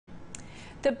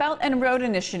The Belt and Road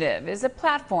Initiative is a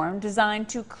platform designed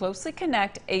to closely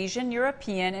connect Asian,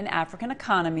 European, and African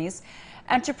economies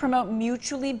and to promote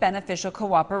mutually beneficial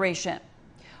cooperation.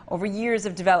 Over years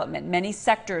of development, many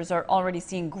sectors are already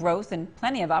seeing growth and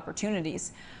plenty of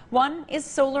opportunities. One is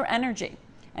solar energy.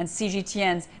 And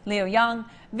Cgtn's Liu Yang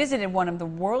visited one of the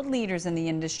world leaders in the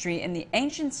industry in the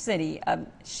ancient city of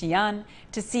Xi'an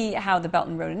to see how the Belt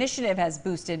and Road Initiative has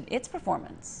boosted its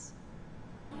performance.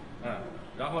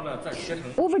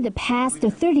 Over the past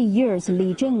 30 years,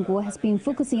 Li Zhenguo has been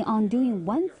focusing on doing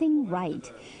one thing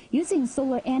right, using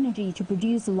solar energy to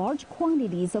produce large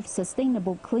quantities of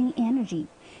sustainable clean energy.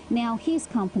 Now his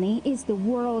company is the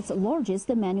world's largest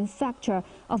manufacturer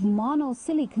of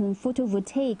monosilicon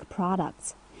photovoltaic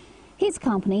products. His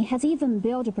company has even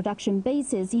built production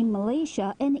bases in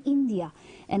Malaysia and India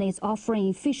and is offering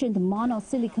efficient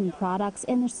monosilicon products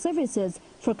and services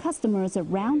for customers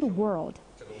around the world.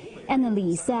 And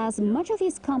Li says much of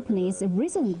his company's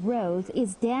recent growth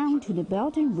is down to the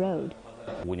Belt and Road.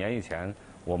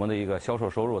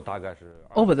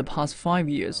 Over the past 5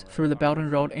 years, through the Belt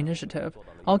and Road Initiative,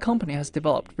 our company has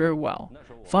developed very well.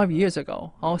 5 years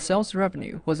ago, our sales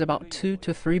revenue was about 2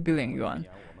 to 3 billion yuan.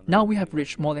 Now we have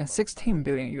reached more than 16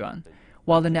 billion yuan,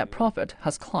 while the net profit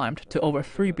has climbed to over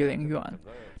 3 billion yuan.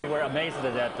 We're amazed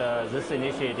that this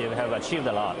initiative have achieved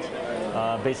a lot.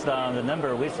 Based on the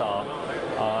number we saw,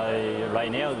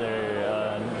 right now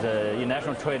the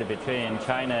international trade between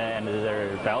China and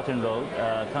the Belt and Road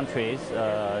countries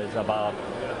is about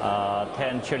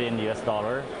 10 trillion US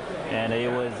dollar, and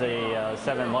it was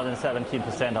a more than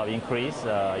 17% of increase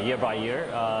year by year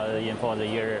for the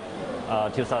year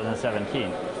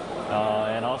 2017.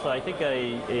 And also, I think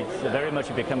it's very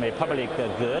much become a public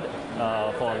good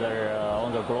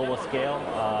on the global scale.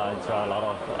 It's a lot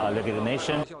of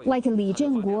recognition. Like Li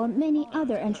Zhenguo, many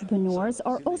other entrepreneurs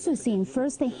are also seeing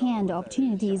first-hand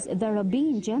opportunities that are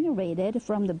being generated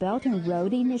from the Belt and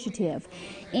Road Initiative,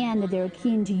 and they're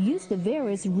keen to use the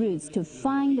various routes to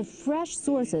find fresh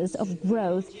sources of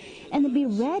growth and be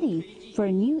ready for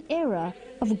a new era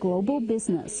of global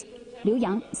business. Liu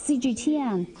Yang,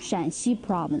 Cgtn, Shanxi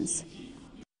Province.